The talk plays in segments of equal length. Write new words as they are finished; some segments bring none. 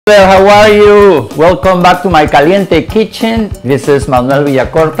There, how are you? Welcome back to my Caliente Kitchen. This is Manuel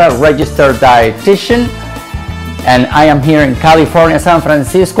Villacorta, registered dietitian, and I am here in California, San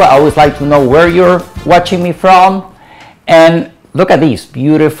Francisco. I always like to know where you're watching me from. And look at this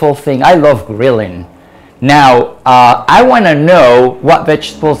beautiful thing. I love grilling. Now, I want to know what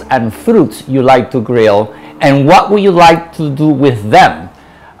vegetables and fruits you like to grill and what would you like to do with them.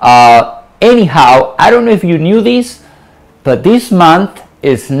 Anyhow, I don't know if you knew this, but this month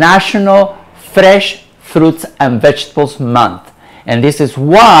is National Fresh Fruits and Vegetables Month, and this is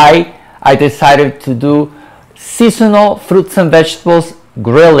why I decided to do seasonal fruits and vegetables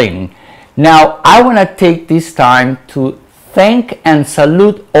grilling. Now I want to take this time to thank and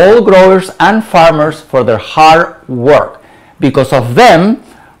salute all growers and farmers for their hard work. Because of them,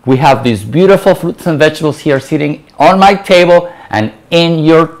 we have these beautiful fruits and vegetables here sitting on my table and in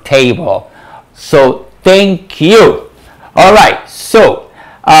your table. So thank you. All right, so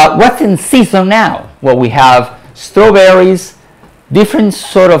what's in season now? Well, we have strawberries, different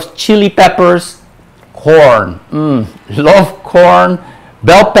sort of chili peppers, corn, love corn,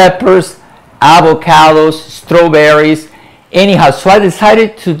 bell peppers, avocados, strawberries. Anyhow, so I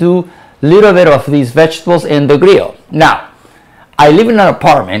decided to do a little bit of these vegetables in the grill. Now, I live in an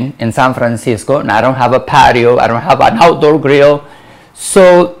apartment in San Francisco, and I don't have a patio, I don't have an outdoor grill.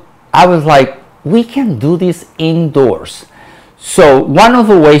 So I was like, we can do this indoors. So one of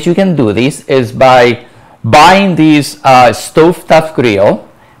the ways you can do this is by buying this stovetop grill,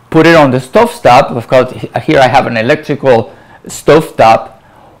 put it on the stovetop. Of course, here I have an electrical stovetop,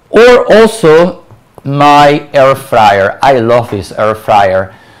 or also my air fryer. I love this air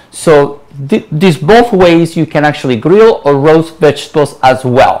fryer. So these both ways you can actually grill or roast vegetables as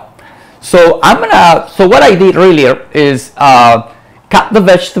well. So so what I did really is cut the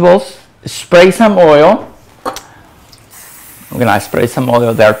vegetables, spray some oil. I'm gonna spray some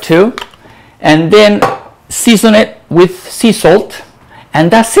oil there too, and then season it with sea salt,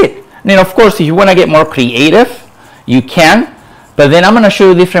 and that's it. And then of course, if you want to get more creative, you can, but then I'm gonna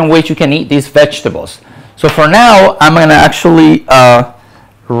show you different ways you can eat these vegetables. So for now, I'm gonna actually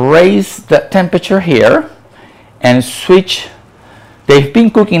raise the temperature here and switch. They've been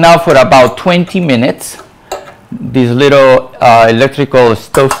cooking now for about 20 minutes. This little electrical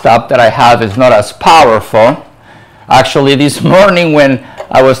stovetop that I have is not as powerful. Actually, this morning when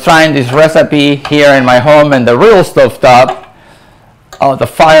I was trying this recipe here in my home and the real stovetop, the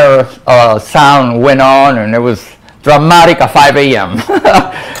fire sound went on and it was dramatic at 5 a.m.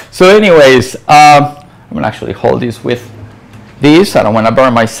 So anyways, I'm gonna actually hold this with this. I don't want to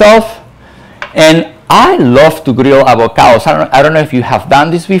burn myself. And I love to grill avocados. I don't know if you have done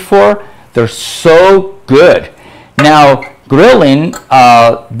this before. They're so good. Now, grilling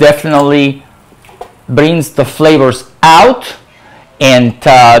definitely brings the flavors out and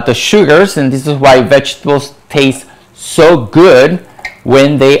the sugars, and this is why vegetables taste so good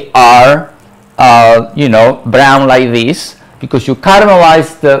when they are brown like this, because you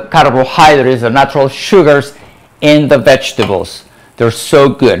caramelize the carbohydrates, the natural sugars in the vegetables. They're so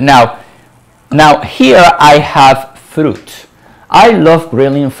good. Now here I have fruit. I love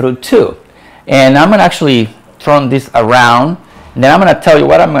grilling fruit too, and I'm gonna actually turn this around. And then I'm going to tell you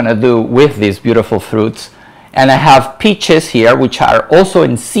what I'm going to do with these beautiful fruits. And I have peaches here, which are also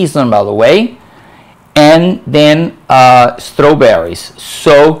in season, by the way. And then strawberries.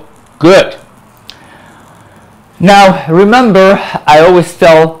 So good. Now, remember, I always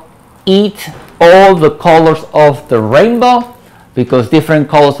tell, eat all the colors of the rainbow, because different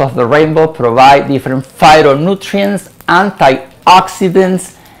colors of the rainbow provide different phytonutrients,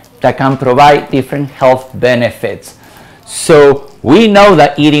 antioxidants that can provide different health benefits. So we know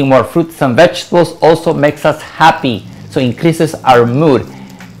that eating more fruits and vegetables also makes us happy, so increases our mood.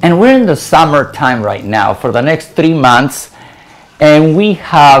 And we're in the summertime right now for the next 3 months, and we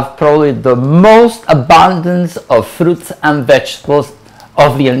have probably the most abundance of fruits and vegetables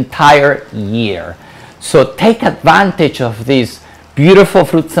of the entire year. So take advantage of these beautiful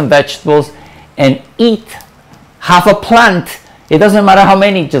fruits and vegetables and eat. Have a plant. It doesn't matter how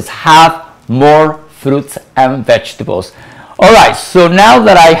many, just have more fruits and vegetables. All right, so now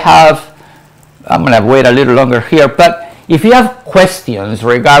that I'm gonna wait a little longer here, but if you have questions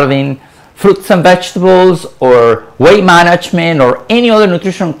regarding fruits and vegetables or weight management or any other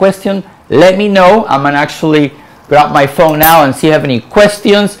nutrition question, let me know. I'm gonna actually grab my phone now and see if I have any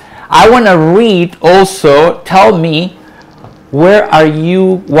questions. I wanna read also, tell me where are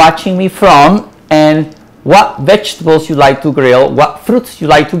you watching me from and what vegetables you like to grill, what fruits you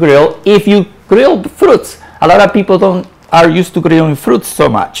like to grill. If you grill fruits, a lot of people are used to grilling fruits so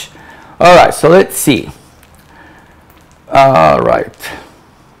much. All right, so let's see. All right.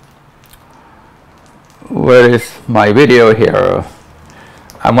 where is my video here?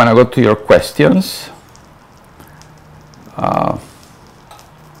 I'm gonna go to your questions.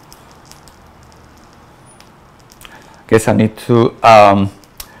 Guess I need to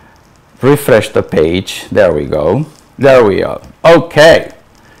refresh the page. There we go. There we are. Okay.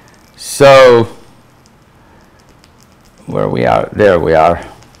 So where we are, there we are.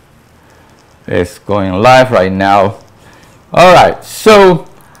 It's going live right now. All right. So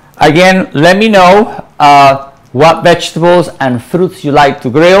again, let me know what vegetables and fruits you like to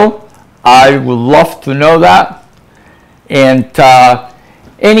grill. I would love to know that. And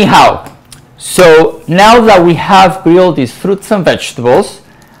anyhow, so now that we have grilled these fruits and vegetables,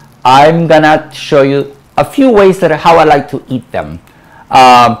 I'm gonna show you a few ways that how I like to eat them.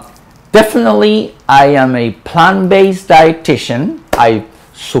 Definitely, I am a plant-based dietitian. I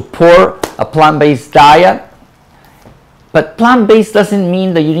support a plant-based diet, but plant-based doesn't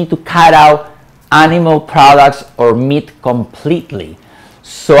mean that you need to cut out animal products or meat completely.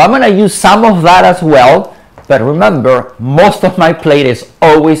 So I'm gonna use some of that as well. But remember, most of my plate is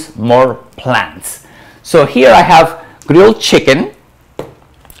always more plants. So here I have grilled chicken,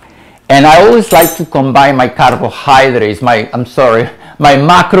 and I always like to combine my carbohydrates, my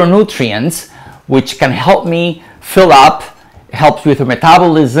macronutrients, which can help me fill up, helps with your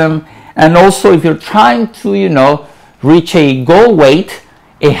metabolism, and also if you're trying to, reach a goal weight,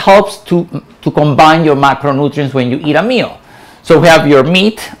 it helps to combine your macronutrients when you eat a meal. So we have your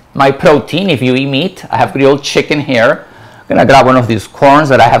meat, my protein, if you eat meat. I have grilled chicken here. I'm gonna grab one of these corns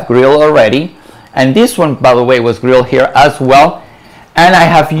that I have grilled already. And this one, by the way, was grilled here as well. And I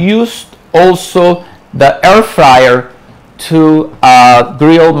have used also the air fryer to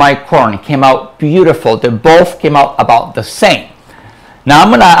grill my corn. It came out beautiful. They both came out about the same. Now I'm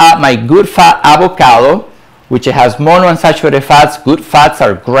gonna add my good fat avocado, which it has monounsaturated fats. Good fats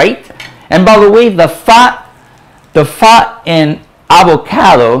are great. And by the way, the fat in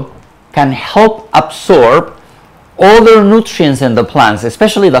avocado can help absorb other nutrients in the plants,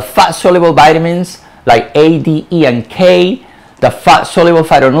 especially the fat-soluble vitamins like A, D, E, and K, the fat-soluble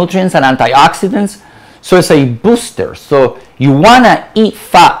phytonutrients and antioxidants. So it's a booster. So you want to eat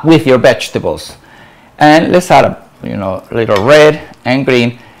fat with your vegetables. And let's add a little red and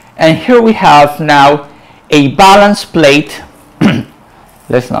green. And here we have now a balanced plate.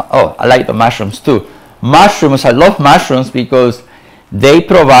 I like the mushrooms too. Mushrooms, I love mushrooms because they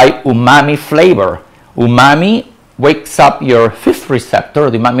provide umami flavor. Umami wakes up your fifth receptor,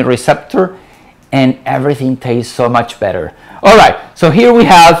 the umami receptor, and everything tastes so much better. All right, so here we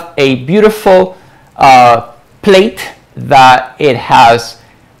have a beautiful plate that it has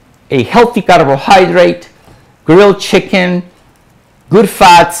a healthy carbohydrate, grilled chicken, good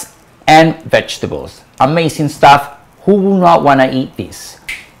fats, and vegetables. Amazing stuff. Who would not want to eat this?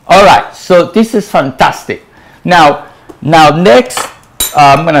 All right, so this is fantastic. Now next,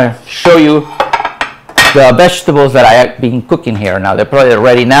 I'm gonna show you the vegetables that I have been cooking here. Now they're probably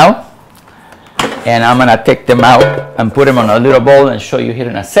ready now, and I'm gonna take them out and put them on a little bowl and show you here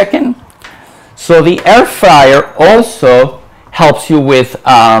in a second. So the air fryer also helps you with,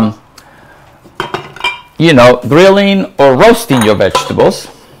 grilling or roasting your vegetables.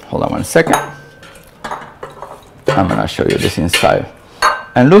 Hold on one second. I'm gonna show you this inside.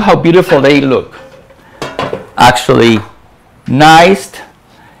 And look how beautiful they look. Actually, nice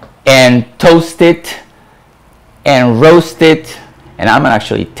and toasted and roasted. And I'm gonna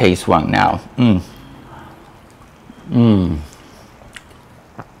actually taste one now.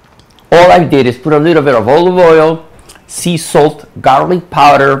 All I did is put a little bit of olive oil, sea salt, garlic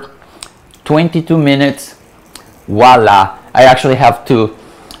powder, 22 minutes. Voila. I actually have to,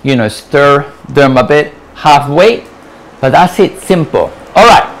 stir them a bit halfway, but that's it, simple. All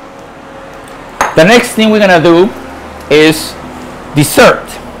right. The next thing we're gonna do is dessert.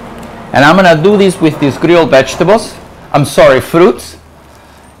 And I'm gonna do this with these grilled vegetables. Fruits.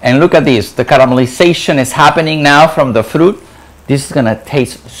 And look at this, the caramelization is happening now from the fruit. This is gonna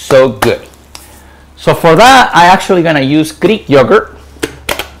taste so good. So for that, I actually gonna use Greek yogurt.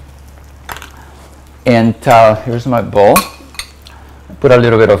 And here's my bowl. Put a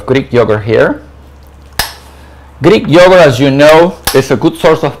little bit of Greek yogurt here. Greek yogurt, as you know, is a good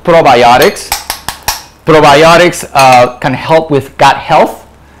source of probiotics. Probiotics can help with gut health,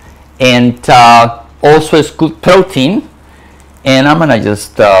 and also is good protein. And I'm gonna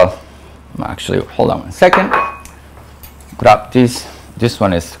just actually hold on one second. Grab this. This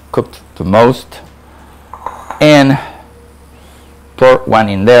one is cooked the most, and pour one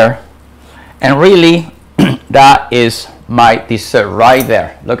in there. And really, that is my dessert right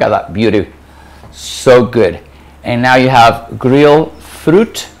there. Look at that beauty, so good. And now you have grilled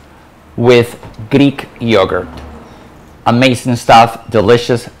fruit, with Greek yogurt. Amazing stuff,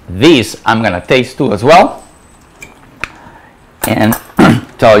 delicious. These I'm gonna taste too as well, and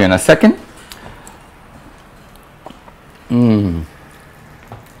tell you in a second.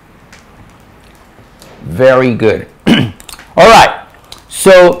 Very good. All right,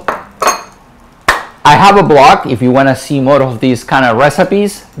 so I have a blog. If you want to see more of these kind of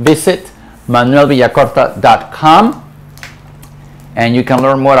recipes, visit manuelvillacorta.com, and you can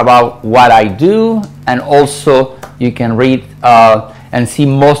learn more about what I do, and also you can read and see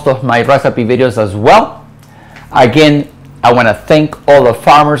most of my recipe videos as well. Again, I want to thank all the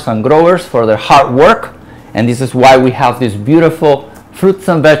farmers and growers for their hard work, and this is why we have these beautiful fruits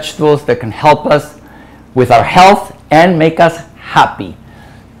and vegetables that can help us with our health and make us happy.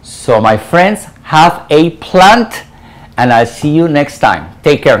 So my friends, have a plant, and I'll see you next time.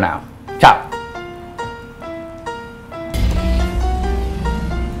 Take care now.